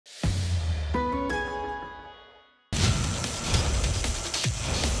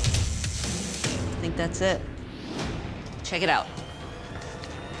that's it. Check it out.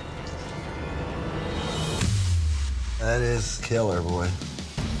 That is killer, boy.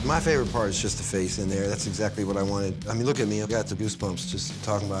 My favorite part is just the face in there. That's exactly what I wanted. I mean, look at me. I got the goosebumps just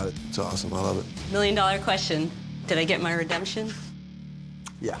talking about it. It's awesome. I love it. $1 million question. Did I get my redemption?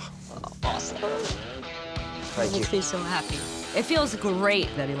 Yeah. Oh, awesome. Thank you. Makes me so happy. It feels great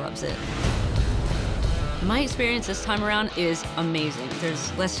that he loves it. My experience this time around is amazing.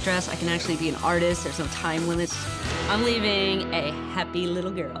 There's less stress. I can actually be an artist. There's no time limits. I'm leaving a happy little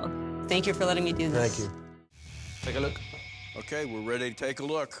girl. Thank you for letting me do this. Thank you. Take a look. Okay, we're ready to take a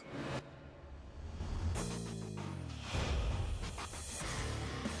look.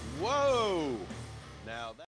 Whoa!